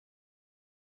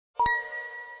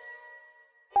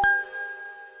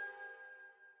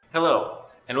Hello,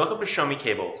 and welcome to Show Me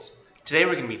Cables. Today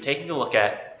we're going to be taking a look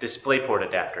at DisplayPort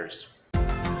adapters.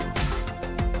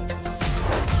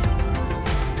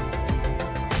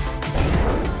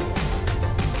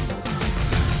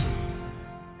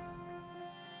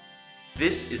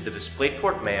 This is the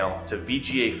DisplayPort Male to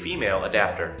VGA Female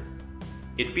adapter.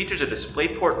 It features a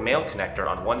DisplayPort Male connector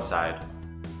on one side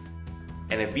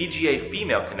and a VGA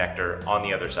Female connector on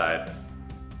the other side.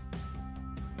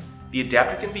 The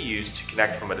adapter can be used to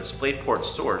connect from a DisplayPort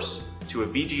source to a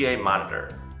VGA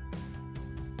monitor.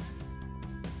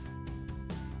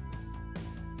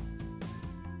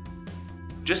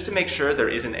 Just to make sure there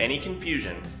isn't any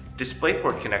confusion,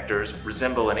 DisplayPort connectors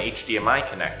resemble an HDMI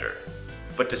connector,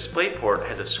 but DisplayPort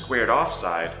has a squared off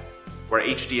side, where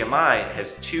HDMI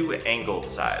has two angled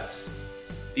sides.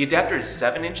 The adapter is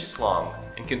 7 inches long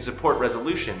and can support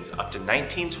resolutions up to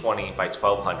 1920 by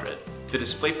 1200. The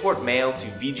DisplayPort Male to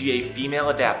VGA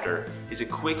Female adapter is a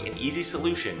quick and easy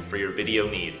solution for your video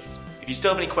needs. If you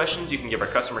still have any questions, you can give our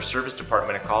customer service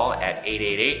department a call at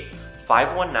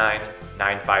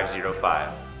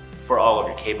 888-519-9505. For all of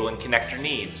your cable and connector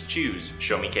needs, choose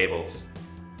Show Me Cables.